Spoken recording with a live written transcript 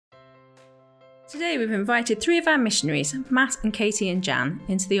Today we've invited three of our missionaries, Matt and Katy and Jan,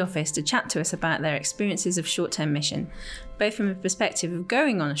 into the office to chat to us about their experiences of short-term mission, both from a perspective of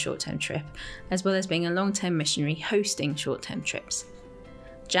going on a short-term trip, as well as being a long-term missionary hosting short-term trips.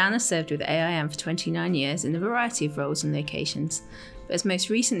 Jan has served with AIM for 29 years in a variety of roles and locations, but has most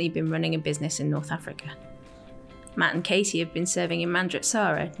recently been running a business in North Africa. Matt and Katy have been serving in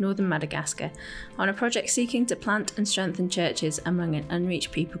Mandritsara, northern Madagascar, on a project seeking to plant and strengthen churches among an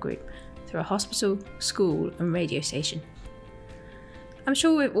unreached people group, through a hospital, school and radio station. I'm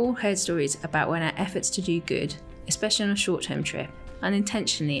sure we've all heard stories about when our efforts to do good, especially on a short-term trip,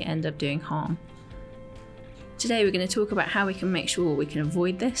 unintentionally end up doing harm. Today we're going to talk about how we can make sure we can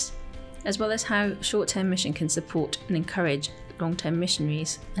avoid this, as well as how short-term mission can support and encourage long-term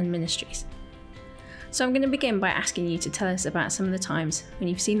missionaries and ministries. So I'm going to begin by asking you to tell us about some of the times when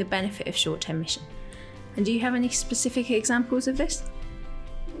you've seen the benefit of short-term mission. And do you have any specific examples of this?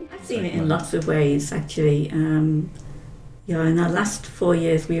 I've seen it in lots of ways, actually. In our last 4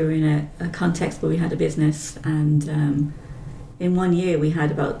 years, we were in a context where we had a business, and in 1 year, we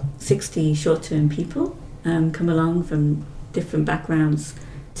had about 60 short-term people come along from different backgrounds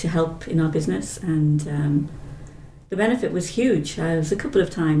to help in our business, and the benefit was huge. There was a couple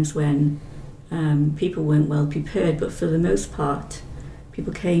of times when people weren't well prepared, but for the most part,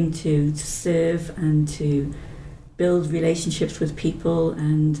 people came to serve and to build relationships with people,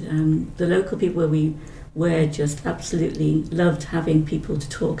 and the local people where we were just absolutely loved having people to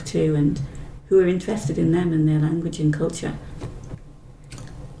talk to and who were interested in them and their language and culture.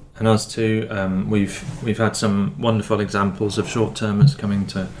 And us too, we've had some wonderful examples of short-termers coming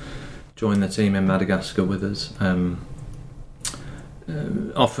to join the team in Madagascar with us.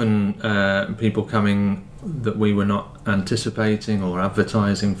 Often people coming that we were not anticipating or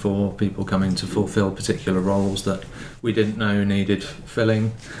advertising for, people coming to fulfil particular roles that we didn't know needed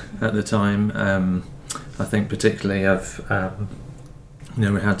filling at the time. I think particularly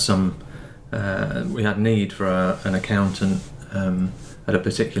we had need for an accountant at a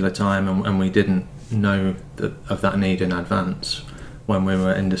particular time, and we didn't know of that need in advance when we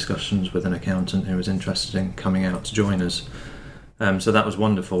were in discussions with an accountant who was interested in coming out to join us. So that was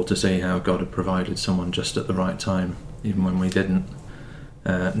wonderful to see how God had provided someone just at the right time, even when we didn't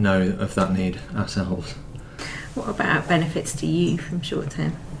know of that need ourselves. What about benefits to you from short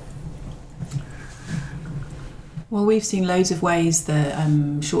term? Well, we've seen loads of ways that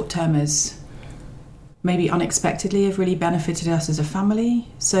short-termers maybe unexpectedly have really benefited us as a family.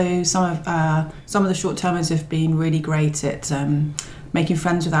 So some of the short-termers have been really great at making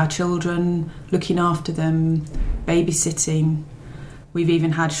friends with our children, looking after them, babysitting. We've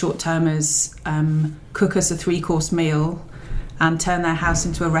even had short-termers cook us a 3-course meal and turn their house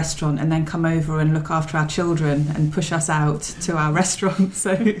into a restaurant and then come over and look after our children and push us out to our restaurant.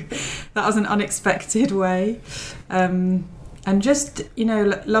 So that was an unexpected way. And just,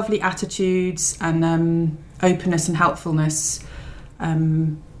 lovely attitudes and openness and helpfulness.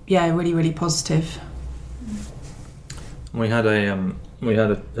 Really, really positive. We had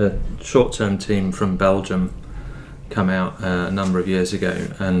a short-term team from Belgium come out a number of years ago,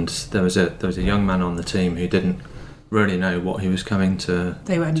 and there was a young man on the team who didn't really know what he was coming to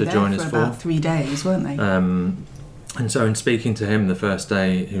They were only join there us for for. about 3 days, weren't they? And so in speaking to him the first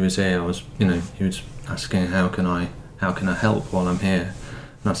day he was here, he was asking how can I help while I'm here,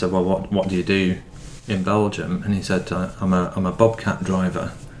 and I said, well, what do you do in Belgium? And he said, I'm a bobcat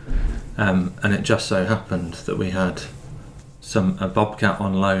driver, and it just so happened that we had a bobcat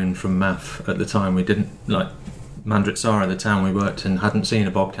on loan from MAF at the time. We didn't Mandritsara, the town we worked in, hadn't seen a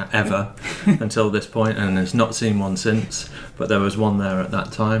bobcat ever until this point, and has not seen one since, but there was one there at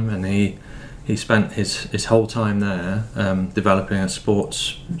that time, and he spent his whole time there developing a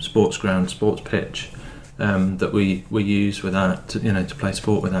sports ground, sports pitch that we use with to play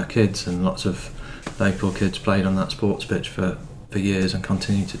sport with our kids, and lots of local kids played on that sports pitch for years and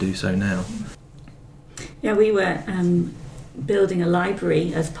continue to do so now. Yeah, we were building a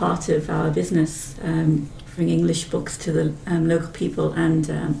library as part of our business, offering English books to the local people, and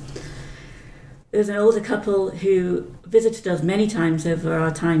there was an older couple who visited us many times over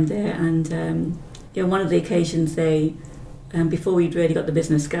our time there, and one of the occasions they, before we'd really got the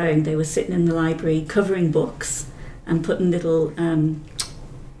business going, they were sitting in the library covering books and putting little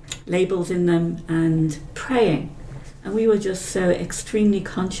labels in them and praying, and we were just so extremely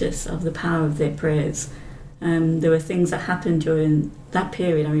conscious of the power of their prayers. There were things that happened during that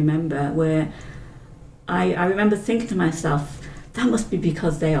period, I remember, where I remember thinking to myself, that must be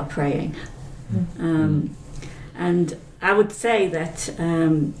because they are praying. And I would say that,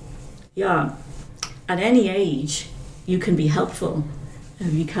 at any age, you can be helpful.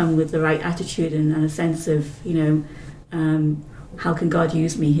 have you come with the right attitude and a sense of, how can God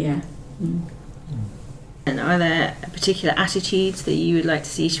use me here? And are there particular attitudes that you would like to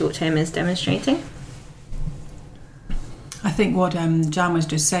see short-termers demonstrating? I think what Jan was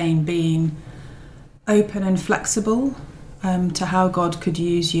just saying, being open and flexible to how God could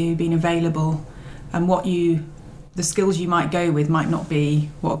use you, being available, and the skills you might go with might not be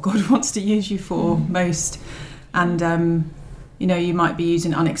what God wants to use you for most. And, you might be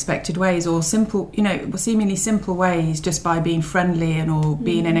using unexpected ways or simple, seemingly simple ways just by being friendly or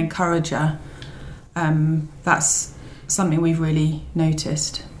being an encourager. That's something we've really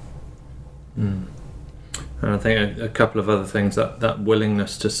noticed. And I think a couple of other things, that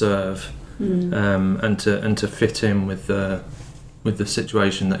willingness to serve and to fit in with the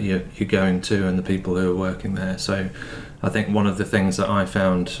situation that you're going to and the people who are working there. So I think one of the things that I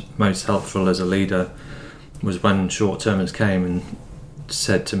found most helpful as a leader was when short-termers came and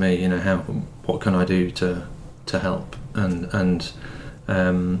said to me, what can I do to help? And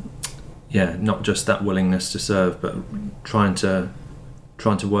not just that willingness to serve, but trying to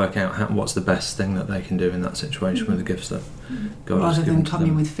work out what's the best thing that they can do in that situation with the gifts that God has given to them. Rather than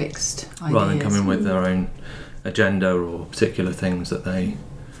coming with fixed ideas. Rather than coming with their own agenda or particular things that they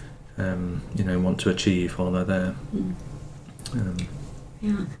want to achieve while they're there.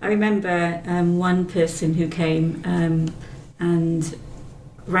 I remember one person who came and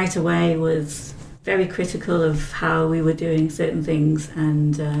right away was very critical of how we were doing certain things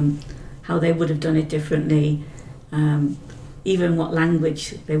and how they would have done it differently, even what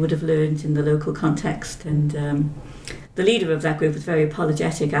language they would have learned in the local context. And the leader of that group was very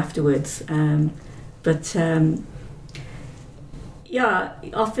apologetic afterwards.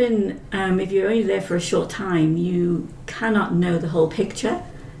 Often if you're only there for a short time, you cannot know the whole picture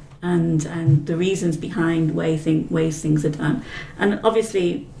and the reasons behind ways things are done. And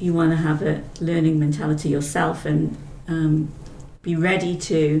obviously you want to have a learning mentality yourself and be ready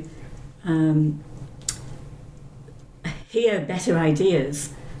to hear better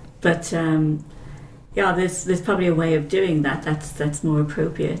ideas. But there's probably a way of doing that that's more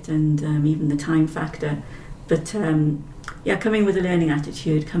appropriate, and even the time factor. But coming with a learning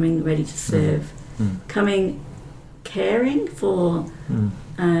attitude, coming ready to serve, coming caring for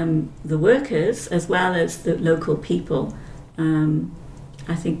the workers as well as the local people.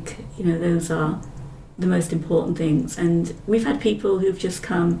 I think those are the most important things. And we've had people who've just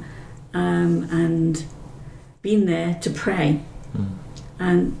come and been there to pray,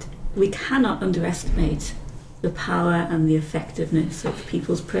 and we cannot underestimate the power and the effectiveness of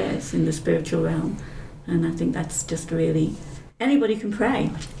people's prayers in the spiritual realm. And I think that's just really, anybody can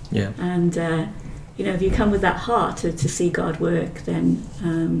pray. Yeah. And if you come with that heart to see God work, then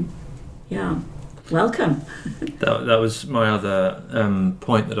welcome. That was my other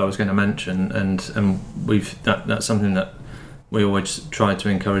point that I was going to mention, and that's something that we always try to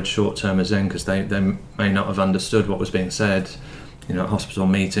encourage short-termers in, because they may not have understood what was being said, at hospital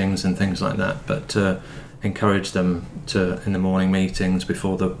meetings and things like that, but to encourage them to, in the morning meetings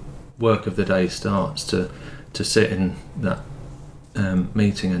before the work of the day starts, to sit in that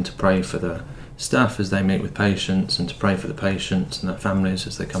meeting and to pray for the staff as they meet with patients, and to pray for the patients and their families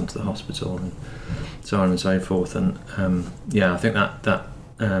as they come to the hospital, and so on and so forth. And I think that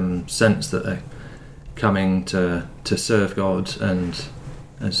sense that they're coming to serve God, and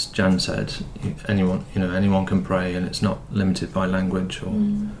as Jan said, anyone can pray, and it's not limited by language or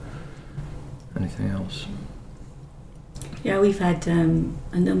anything else. Yeah, we've had a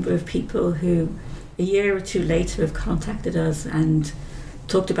number of people who a year or two later have contacted us and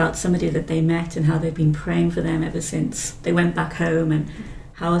talked about somebody that they met and how they've been praying for them ever since they went back home, and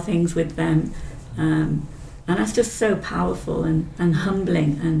how are things with them. And that's just so powerful and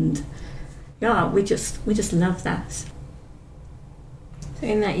humbling, and we just love that. So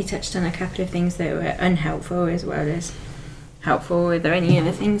in that you touched on a couple of things that were unhelpful as well as helpful. Are there any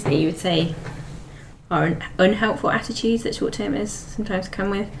other things that you would say are unhelpful attitudes that short-termers sometimes come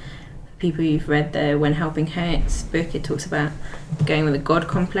with? For people who've read the When Helping Hurts book, it talks about going with a God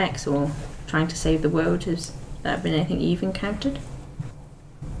complex or trying to save the world. Has that been anything you've encountered?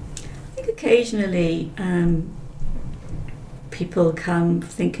 I think occasionally people come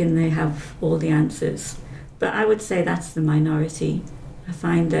thinking they have all the answers, but I would say that's the minority. I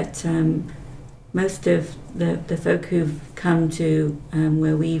find that most of the folk who've come to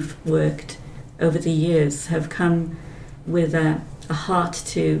where we've worked over the years have come with a heart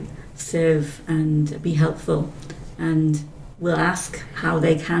to serve and be helpful, and will ask how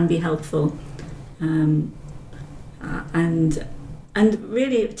they can be helpful. And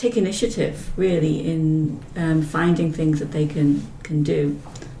really take initiative really in finding things that they can do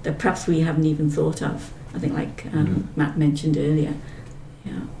that perhaps we haven't even thought of. I think like Matt mentioned earlier.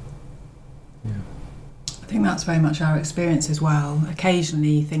 Yeah. I think that's very much our experience as well.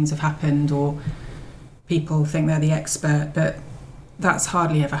 Occasionally things have happened or people think they're the expert, but that's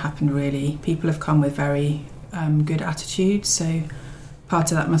hardly ever happened really. People have come with very good attitudes, so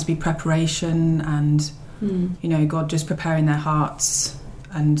part of that must be preparation and God just preparing their hearts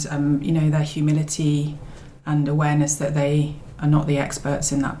and their humility and awareness that they are not the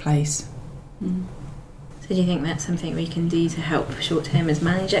experts in that place. So do you think that's something we can do to help short-termers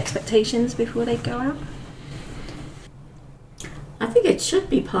manage expectations before they go out? I think it should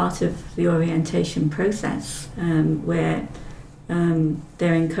be part of the orientation process where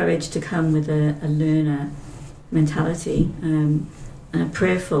they're encouraged to come with a learner mentality and a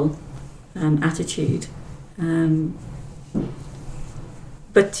prayerful attitude.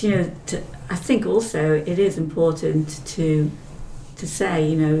 But I think also it is important to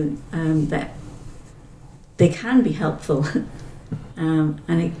say that they can be helpful and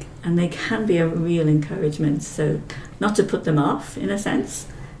they can be a real encouragement. So not to put them off in a sense,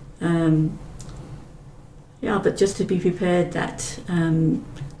 but just to be prepared that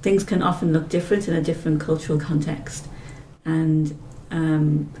things can often look different in a different cultural context, and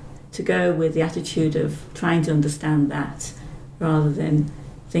to go with the attitude of trying to understand that rather than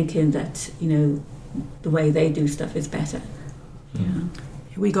thinking that the way they do stuff is better.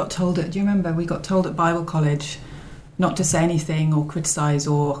 We got told do you remember we got told at Bible college not to say anything or criticise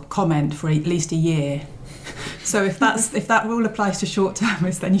or comment for at least a year. So if that rule applies to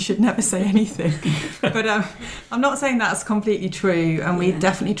short-termers, then you should never say anything. But I'm not saying that's completely true, and we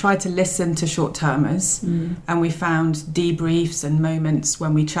definitely tried to listen to short-termers, and we found debriefs and moments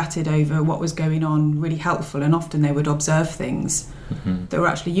when we chatted over what was going on really helpful, and often they would observe things that were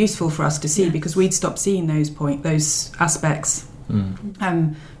actually useful for us to see because we'd stopped seeing those aspects.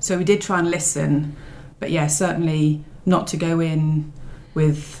 So we did try and listen, but certainly not to go in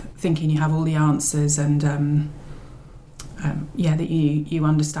with thinking you have all the answers and that you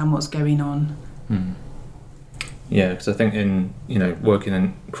understand what's going on. Because I think in working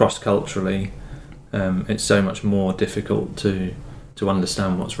in cross-culturally, it's so much more difficult to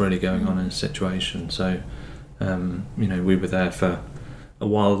understand what's really going on in a situation. So we were there for a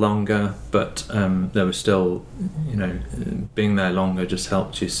while longer, but there was still being there longer just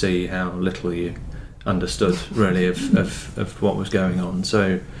helped you see how little you understood really of what was going on.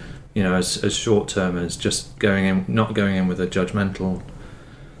 So as short-termers, just not going in with a judgmental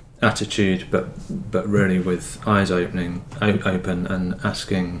attitude, but really with eyes open and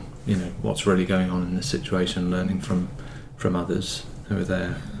asking what's really going on in this situation, learning from others who are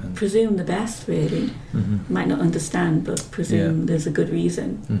there, and presume the best really. Might not understand, but presume there's a good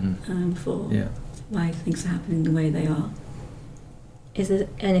reason for why things are happening the way they are. Is there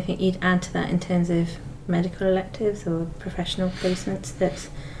anything you'd add to that in terms of medical electives or professional placements that's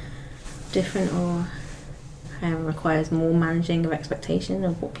different or requires more managing of expectation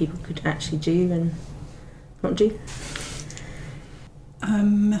of what people could actually do and not do?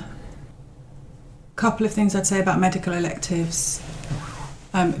 Couple of things I'd say about medical electives.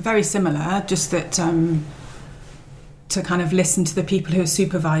 Very similar, just that to kind of listen to the people who are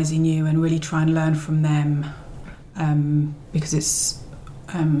supervising you and really try and learn from them, because it's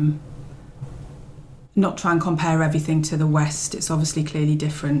not try and compare everything to the West. It's obviously clearly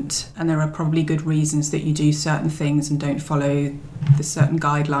different, and there are probably good reasons that you do certain things and don't follow the certain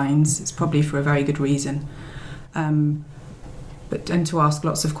guidelines. It's probably for a very good reason. But to ask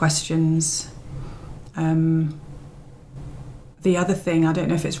lots of questions. The other thing, I don't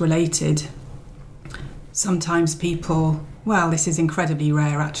know if it's related, sometimes people, this is incredibly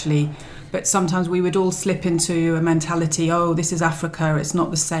rare actually, but sometimes we would all slip into a mentality, this is Africa, it's not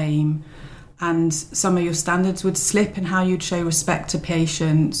the same. And some of your standards would slip in how you'd show respect to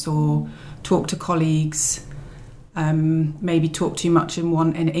patients or talk to colleagues, maybe talk too much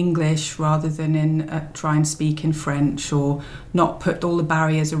in English rather than try and speak in French, or not put all the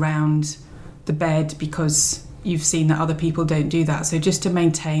barriers around the bed because you've seen that other people don't do that. So just to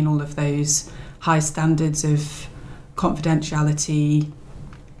maintain all of those high standards of confidentiality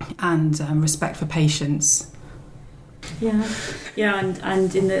and respect for patients.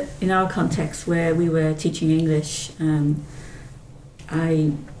 And in our context where we were teaching English,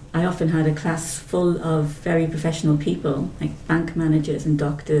 I often had a class full of very professional people, like bank managers and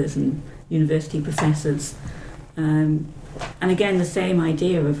doctors and university professors, and again the same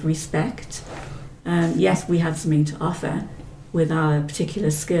idea of respect. Yes, we have something to offer with our particular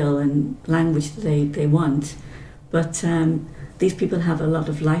skill and language that they want, but these people have a lot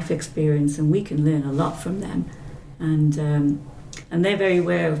of life experience, and we can learn a lot from them, and they're very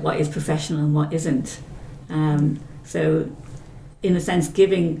aware of what is professional and what isn't. So, in a sense,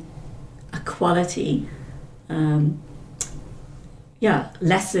 giving a quality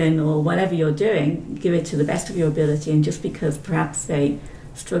lesson or whatever you're doing, give it to the best of your ability, and just because perhaps they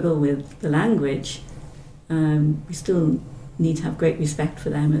struggle with the language, we still need to have great respect for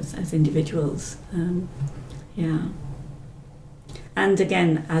them as individuals. And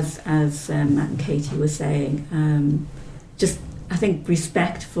again, as Matt and Katy were saying, just I think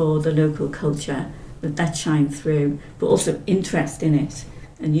respect for the local culture, that shines through, but also interest in it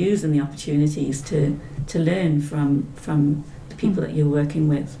and using the opportunities to learn from the people that you're working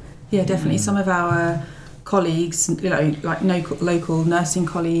with. Yeah, definitely. Some of our colleagues, like local nursing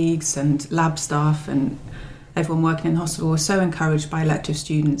colleagues and lab staff and everyone working in the hospital were so encouraged by elective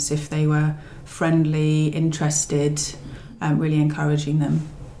students if they were friendly, interested, really encouraging them.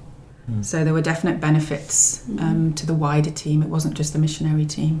 So there were definite benefits to the wider team. It wasn't just the missionary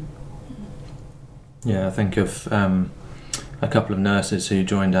team. Yeah, I think of a couple of nurses who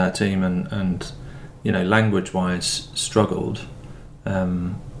joined our team and language-wise struggled,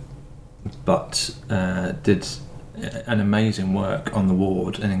 but did an amazing work on the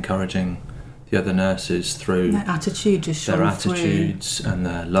ward in encouraging the other nurses through and their attitude just shone their attitudes through. And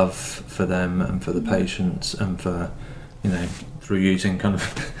their love for them and for the patients, and for through using kind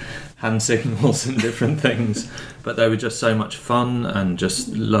of hand signals and different things, but they were just so much fun, and just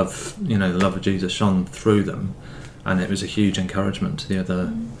love, the love of Jesus shone through them, and it was a huge encouragement to the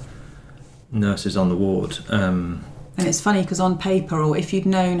other nurses on the ward. And it's funny because on paper, or if you'd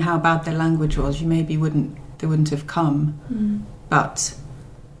known how bad their language was, you maybe wouldn't have come. But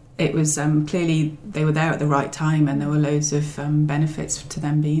it was clearly they were there at the right time, and there were loads of benefits to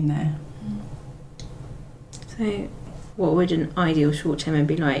them being there. So, what would an ideal short-termer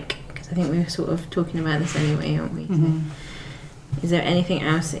be like? Because I think we were sort of talking about this anyway, aren't we? So is there anything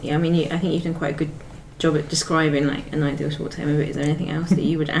else? I think you've done quite a good job at describing like an ideal short-termer, but is there anything else that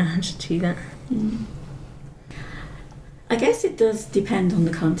you would add to that? I guess it does depend on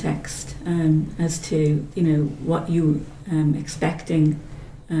the context as to what you expecting,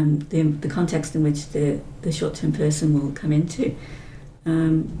 the context in which the short-term person will come into.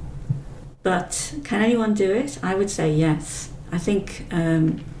 But can anyone do it? I would say yes. I think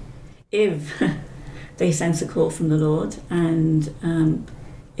if they sense a call from the Lord, and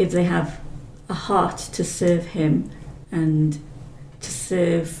if they have a heart to serve Him and to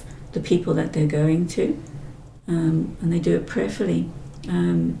serve the people that they're going to, and they do it prayerfully. We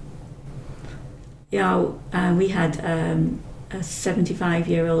had a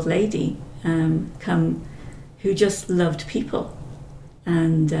 75-year-old lady come who just loved people,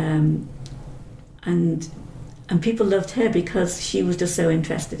 and people loved her because she was just so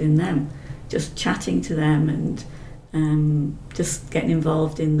interested in them, just chatting to them and just getting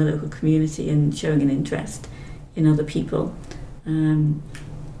involved in the local community and showing an interest in other people.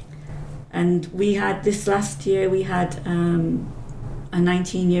 And we had this last year, we had a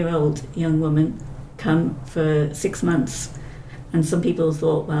 19-year-old young woman come for 6 months, and some people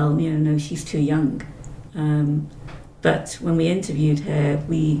thought, well, no, she's too young. But when we interviewed her,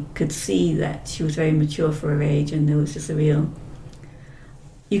 we could see that she was very mature for her age, and there was just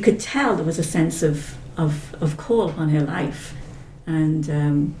you could tell there was a sense of call upon her life.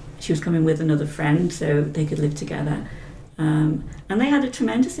 And she was coming with another friend so they could live together. And they had a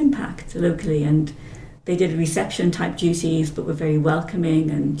tremendous impact locally, and they did reception type duties, but were very welcoming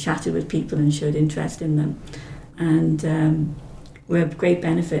and chatted with people and showed interest in them, and were of great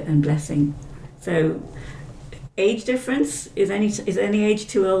benefit and blessing. So age difference, is any age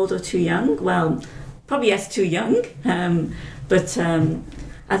too old or too young? Well, probably yes, too young, but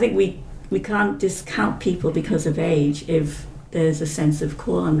I think we can't discount people because of age if there's a sense of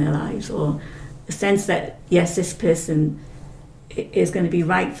call on their lives, or a sense that yes, this person is going to be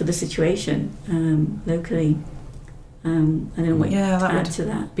right for the situation locally. I don't know what to add to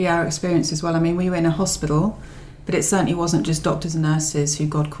that. Be our experience as well. I mean, we were in a hospital, but it certainly wasn't just doctors and nurses who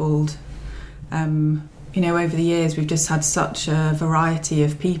God called. Over the years, we've just had such a variety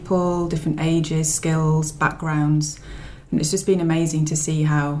of people, different ages, skills, backgrounds, and it's just been amazing to see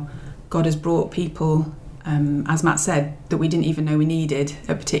how God has brought people, as Matt said, that we didn't even know we needed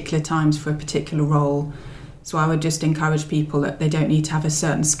at particular times for a particular role. So I would just encourage people that they don't need to have a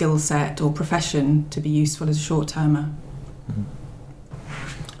certain skill set or profession to be useful as a short-termer.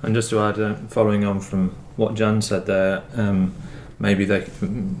 And just to add, following on from what Jan said there, maybe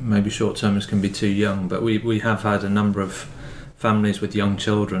short-termers can be too young, but we have had a number of families with young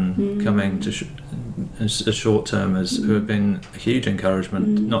children coming to as short-termers who have been a huge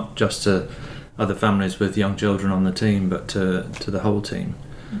encouragement, not just to other families with young children on the team, but to the whole team.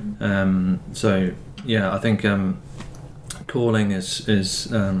 So yeah, I think calling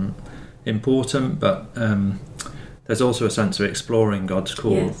is important, but there's also a sense of exploring God's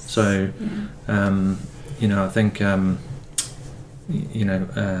call. Yes. So I think an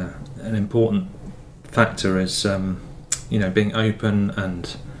important factor is being open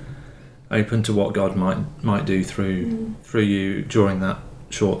to what God might do through you during that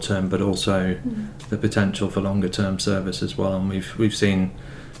short term, but also the potential for longer term service as well. And we've seen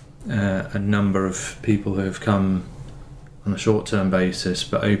a number of people who have come on a short term basis,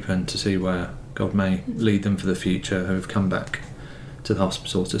 but open to see where God may lead them for the future, who have come back to the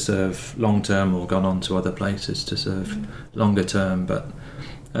hospital to serve long term or gone on to other places to serve longer term. But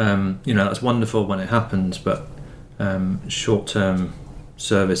that's wonderful when it happens, but short term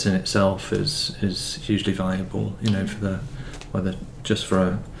service in itself is hugely valuable, whether just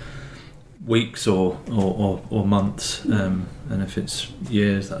for weeks or months, and if it's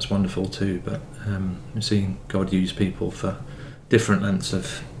years, that's wonderful too. But seeing God use people for different lengths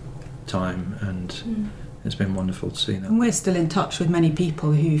of time, and it's been wonderful to see that. And we're still in touch with many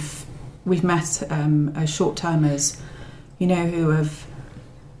people we've met as short-termers, who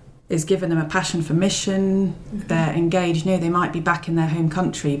is given them a passion for mission. They're engaged. They might be back in their home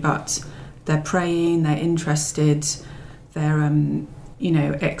country, but they're praying, they're interested, they're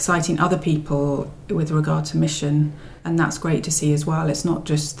exciting other people with regard to mission, and that's great to see as well. It's not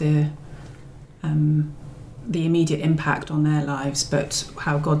just the immediate impact on their lives, but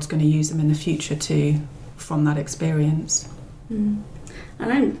how God's going to use them in the future too, from that experience. And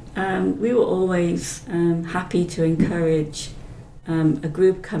we were always happy to encourage a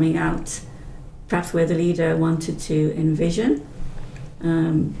group coming out, perhaps where the leader wanted to envision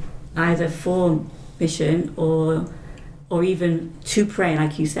either for mission or even to pray,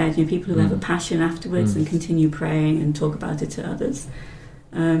 like you said, people who have a passion afterwards and continue praying and talk about it to others.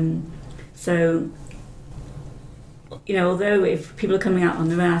 Although if people are coming out on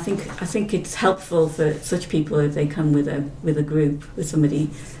their own, I think it's helpful for such people if they come with a group, with somebody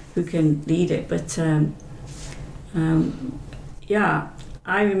who can lead it. But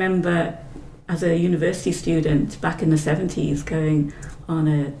I remember as a university student back in the 70s going on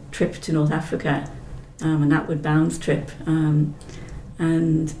a trip to North Africa, an outward bounds trip, and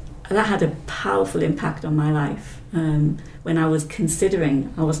that had a powerful impact on my life when I was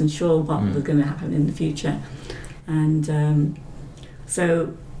considering, I wasn't sure what was going to happen in the future. And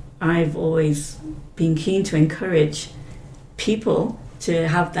so I've always been keen to encourage people to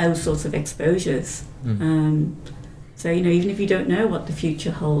have those sorts of exposures. So, even if you don't know what the future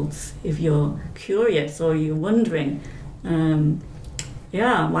holds, if you're curious or you're wondering,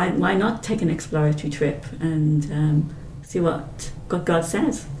 why not take an exploratory trip and see what God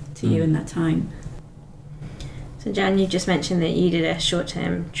says to you in that time. So Jan, you just mentioned that you did a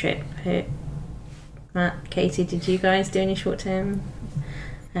short-term trip. Matt, Katy, did you guys do any short-term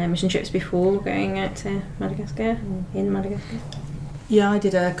mission trips before going out to Madagascar, in Madagascar? Yeah, I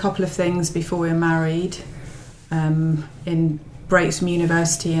did a couple of things before we were married, in breaks from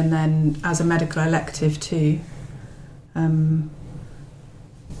university and then as a medical elective too.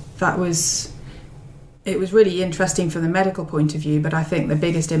 It was really interesting from the medical point of view, but I think the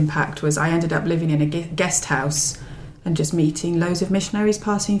biggest impact was I ended up living in a guest house and just meeting loads of missionaries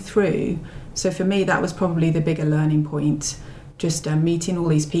passing through. So for me, that was probably the bigger learning point, just meeting all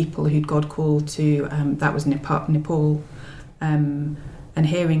these people who'd God called to, that was Nepal, and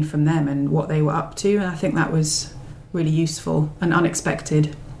hearing from them and what they were up to. And I think that was really useful and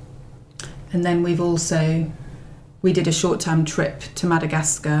unexpected. And then we did a short-term trip to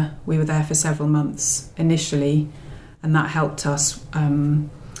Madagascar. We were there for several months initially, and that helped us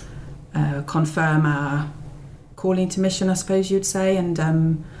confirm our calling to mission, I suppose you'd say, and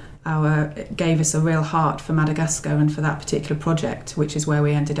it gave us a real heart for Madagascar and for that particular project, which is where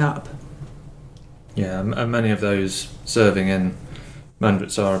we ended up. Yeah, and many of those serving in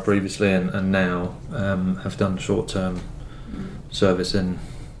Mandritsara previously and now have done short-term service in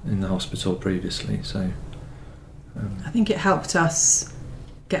the hospital previously. So I think it helped us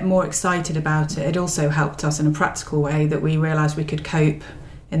get more excited about it. It also helped us in a practical way that we realised we could cope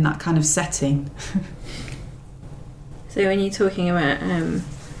in that kind of setting. So when you're talking about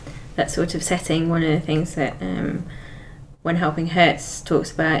that sort of setting, one of the things that When Helping Hurts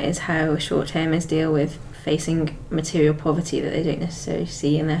talks about is how short-termers deal with facing material poverty that they don't necessarily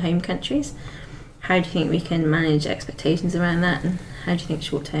see in their home countries. How do you think we can manage expectations around that, and how do you think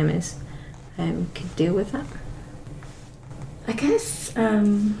short-termers could deal with that? I guess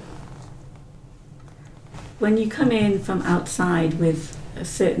when you come in from outside with a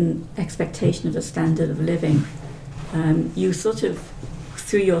certain expectation of a standard of living, you sort of,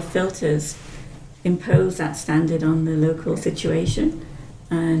 through your filters, impose that standard on the local situation,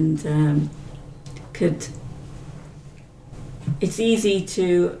 and it's easy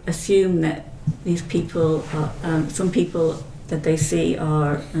to assume that these people are, some people that they see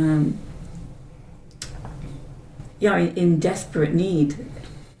are in desperate need,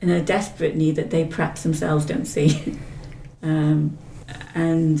 in a desperate need that they perhaps themselves don't see. And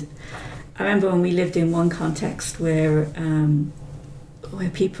I remember when we lived in one context where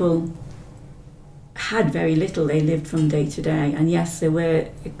people had very little, they lived from day to day, and yes, there were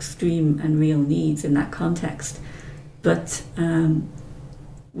extreme and real needs in that context, but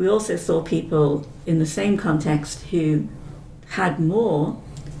we also saw people in the same context who had more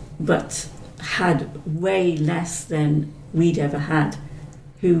but had way less than we'd ever had,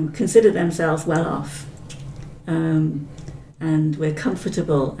 who considered themselves well off, and were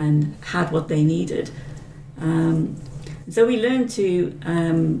comfortable and had what they needed. So we learned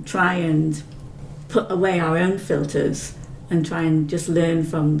to try and put away our own filters and try and just learn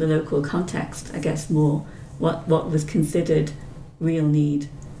from the local context, I guess, more what was considered real need.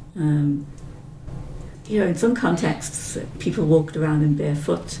 In some contexts, people walked around in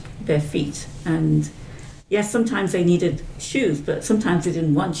bare feet, and yes, sometimes they needed shoes, but sometimes they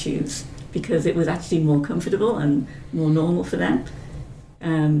didn't want shoes because it was actually more comfortable and more normal for them.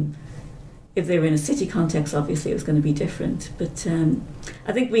 If they were in a city context, obviously it was going to be different. But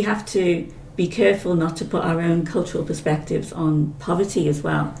I think we have to be careful not to put our own cultural perspectives on poverty as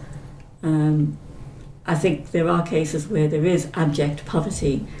well. I think there are cases where there is abject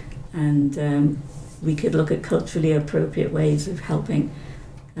poverty, and we could look at culturally appropriate ways of helping.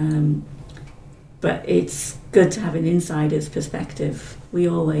 But it's good to have an insider's perspective. We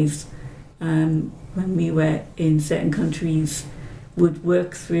always, when we were in certain countries, would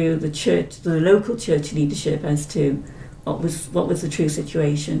work through the local church leadership as to what was the true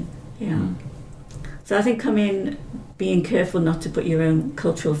situation. Yeah. So I think being careful not to put your own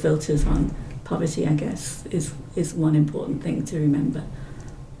cultural filters on poverty, I guess, is one important thing to remember.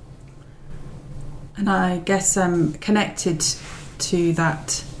 And I guess connected to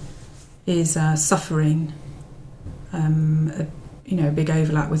that is suffering. A big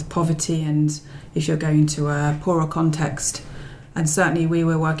overlap with poverty, and if you're going to a poorer context, and certainly we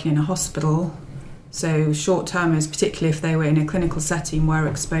were working in a hospital, so short-termers, particularly if they were in a clinical setting, were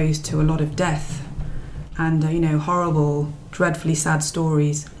exposed to a lot of death and horrible, dreadfully sad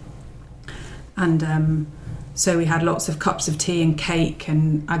stories. And so we had lots of cups of tea and cake,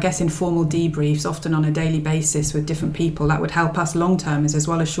 and I guess informal debriefs, often on a daily basis with different people that would help us long-termers as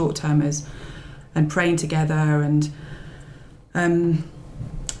well as short-termers, and praying together. And I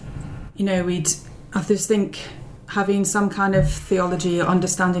just think having some kind of theology or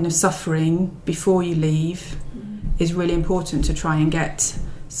understanding of suffering before you leave is really important to try and get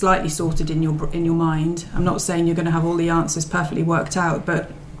slightly sorted in your mind. I'm not saying you're going to have all the answers perfectly worked out,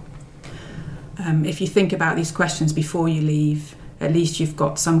 but if you think about these questions before you leave, at least you've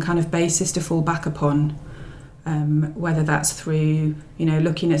got some kind of basis to fall back upon, whether that's through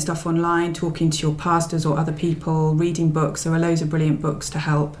looking at stuff online, talking to your pastors or other people, reading books. There are loads of brilliant books to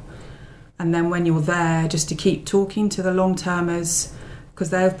help. And then when you're there, just to keep talking to the long-termers, because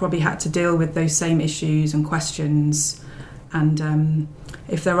they've probably had to deal with those same issues and questions. And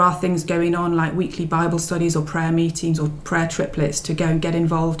if there are things going on like weekly Bible studies or prayer meetings or prayer triplets, to go and get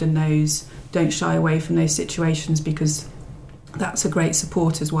involved in those. Don't shy away from those situations, because that's a great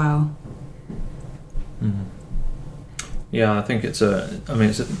support as well. Mm-hmm. Yeah, I think it's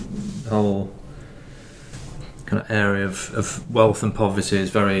the whole kind of area of wealth and poverty is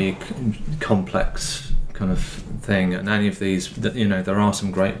very complex kind of thing, and any of these, there are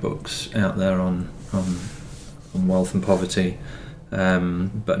some great books out there on wealth and poverty,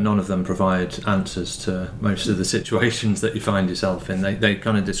 but none of them provide answers to most of the situations that you find yourself in. They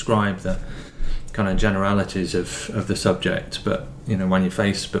kind of describe the kind of generalities of the subject, but when you're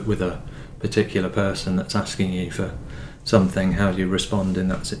faced with a particular person that's asking you for something, how do you respond in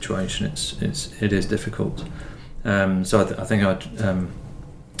that situation? It is difficult. So I think I'd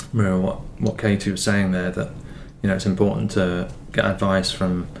mirror what Katy was saying there, that it's important to get advice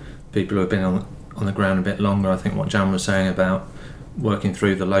from people who have been on the ground a bit longer. I think what Jan was saying about working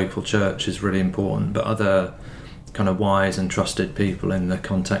through the local church is really important, but other kind of wise and trusted people in the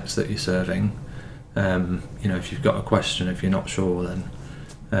context that you're serving. If you've got a question, if you're not sure, then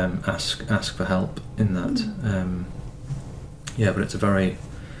ask for help in that. But it's a very,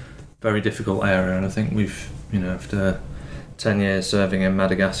 very difficult area, and I think we've have to 10 years serving in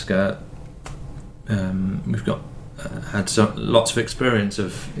Madagascar, we've got had lots of experience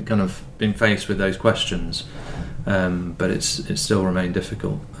of kind of being faced with those questions, but it's still remained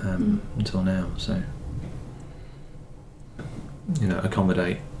difficult until now. So,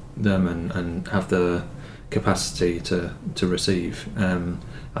 accommodate them and have the capacity to receive.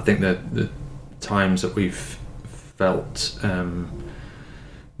 I think that the times that we've felt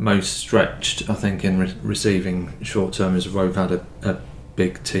most stretched, I think, in receiving short-termers, where we've had a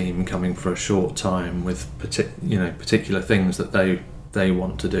big team coming for a short time with particular things that they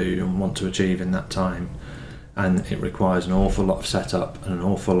want to do and want to achieve in that time, and it requires an awful lot of setup and an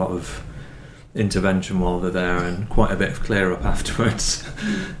awful lot of intervention while they're there, and quite a bit of clear up afterwards,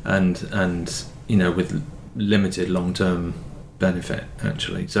 and with limited long-term benefit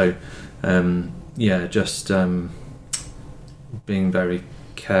actually. So just being very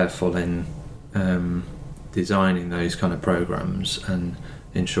careful in designing those kind of programs and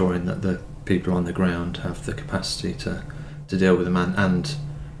ensuring that the people on the ground have the capacity to deal with them, and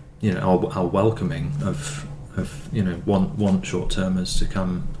are welcoming of want short-termers to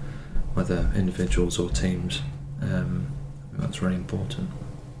come, whether individuals or teams. That's really important.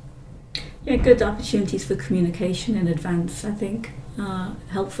 Yeah, good opportunities for communication in advance, I think, are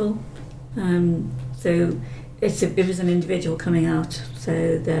helpful. So if it's an individual coming out,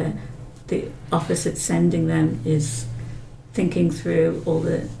 so the office that's sending them is thinking through all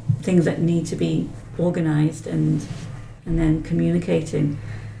the things that need to be organised and then communicating,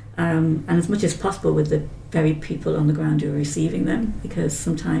 and as much as possible with the very people on the ground who are receiving them, because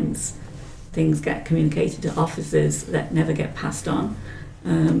sometimes things get communicated to officers that never get passed on.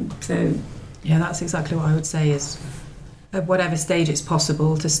 Yeah, that's exactly what I would say, is at whatever stage it's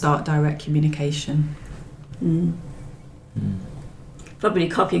possible to start direct communication. Probably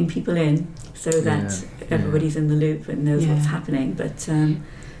copying people in so that everybody's in the loop and knows what's happening. But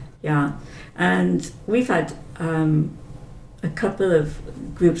and we've had a couple of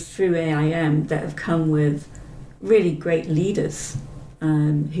groups through AIM that have come with really great leaders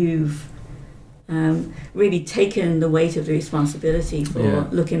who've really taken the weight of the responsibility for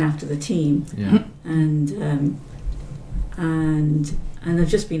looking after the team, and they've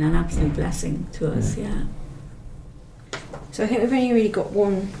just been an absolute blessing to us. So I think we've only really got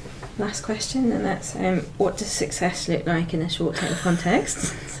one last question, and that's what does success look like in a short-term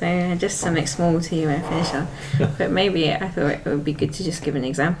context? So just something small to finish on. But maybe I thought it would be good to just give an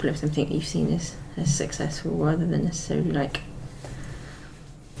example of something that you've seen as successful, rather than necessarily like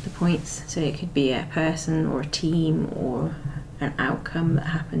the points. So it could be a person or a team or an outcome that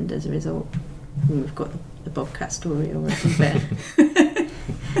happened as a result. We've got the Bobcat story or something,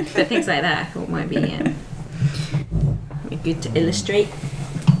 but things like that I thought might be good to illustrate.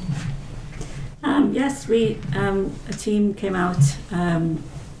 Yes, we a team came out a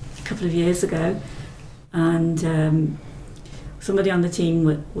couple of years ago, and somebody on the team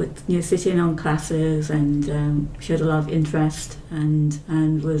would sit in on classes and showed a lot of interest and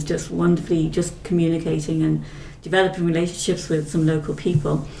was just wonderfully just communicating and developing relationships with some local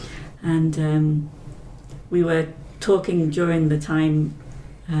people. And we were talking during the time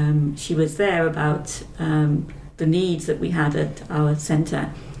she was there about the needs that we had at our centre,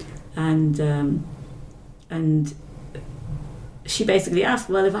 and she basically asked,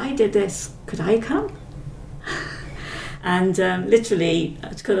 well, if I did this, could I come? And literally,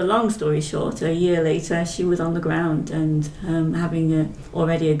 to cut a long story short, a year later she was on the ground and having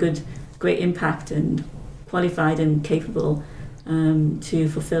already a great impact, and qualified and capable to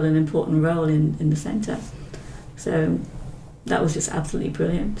fulfil an important role in the centre. So that was just absolutely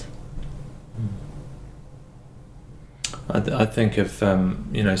brilliant. I think of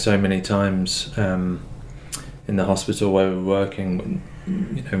so many times in the hospital where we were working,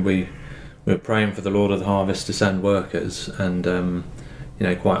 we were praying for the Lord of the Harvest to send workers, and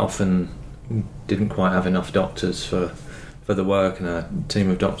quite often didn't quite have enough doctors for the work, and our team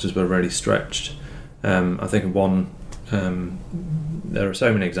of doctors were really stretched. I think of one. There are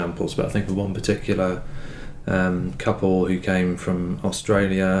so many examples, but I think of one particular couple who came from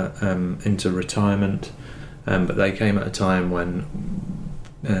Australia into retirement. But they came at a time when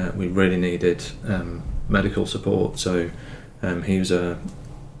we really needed medical support. So he was a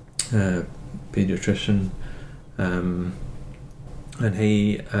paediatrician, and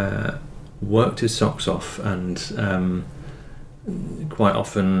he worked his socks off, and quite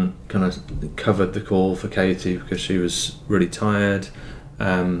often kind of covered the call for Katy because she was really tired.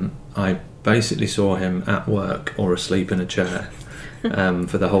 I basically saw him at work or asleep in a chair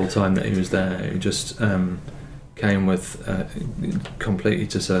for the whole time that he was there. He just came with completely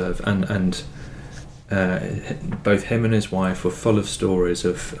to serve, and both him and his wife were full of stories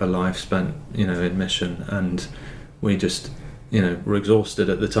of a life spent, in mission, and we just, were exhausted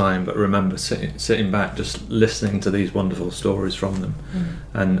at the time, but remember sitting back, just listening to these wonderful stories from them,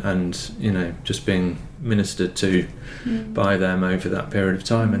 and just being ministered to by them over that period of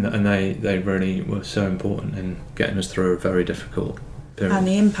time, and they really were so important in getting us through a very difficult period. And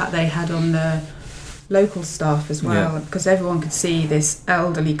the impact they had on the local staff as well, because everyone could see this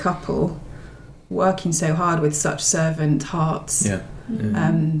elderly couple working so hard with such servant hearts,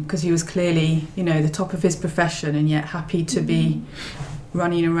 because he was clearly, the top of his profession, and yet happy to be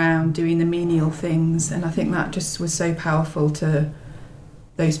running around doing the menial things. And I think that just was so powerful to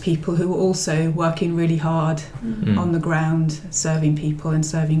those people who were also working really hard on the ground, serving people and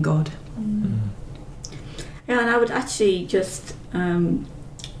serving God. Yeah, and I would actually just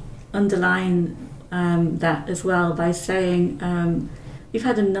underline that as well by saying we've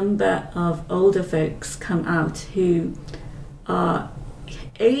had a number of older folks come out who are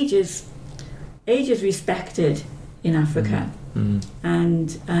ages respected in Africa, and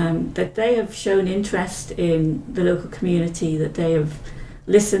that they have shown interest in the local community, that they have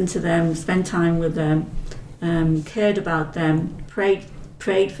listened to them, spent time with them, cared about them, prayed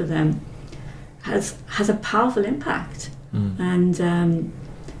for them, has a powerful impact. And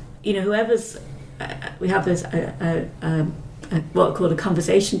whoever's we have this what are called a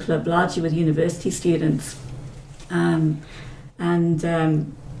conversation club, largely with university students, and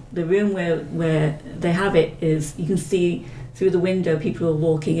the room where they have it is, you can see through the window people are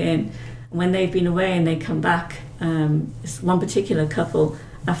walking in, and when they've been away and they come back, it's one particular couple,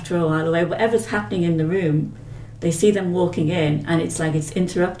 after a while away, whatever's happening in the room, they see them walking in and it's like it's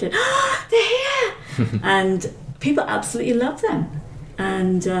interrupted. Oh, they're here! And people absolutely love them.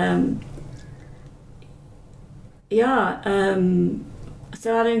 And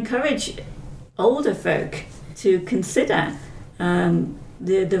so I'd encourage older folk to consider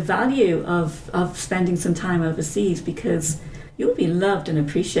the value of spending some time overseas, because you'll be loved and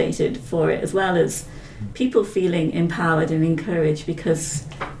appreciated for it, as well as people feeling empowered and encouraged because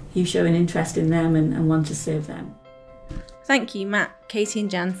you show an interest in them and want to serve them. Thank you, Matt, Katy and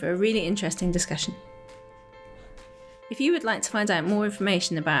Jan, for a really interesting discussion. If you would like to find out more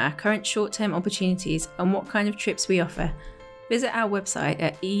information about our current short-term opportunities and what kind of trips we offer, visit our website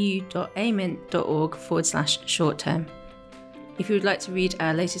at eu.amint.org/short-term. If you would like to read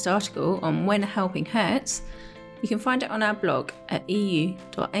our latest article on When Helping Hurts, you can find it on our blog at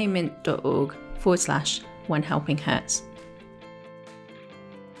eu.amint.org/whenhelpinghurts.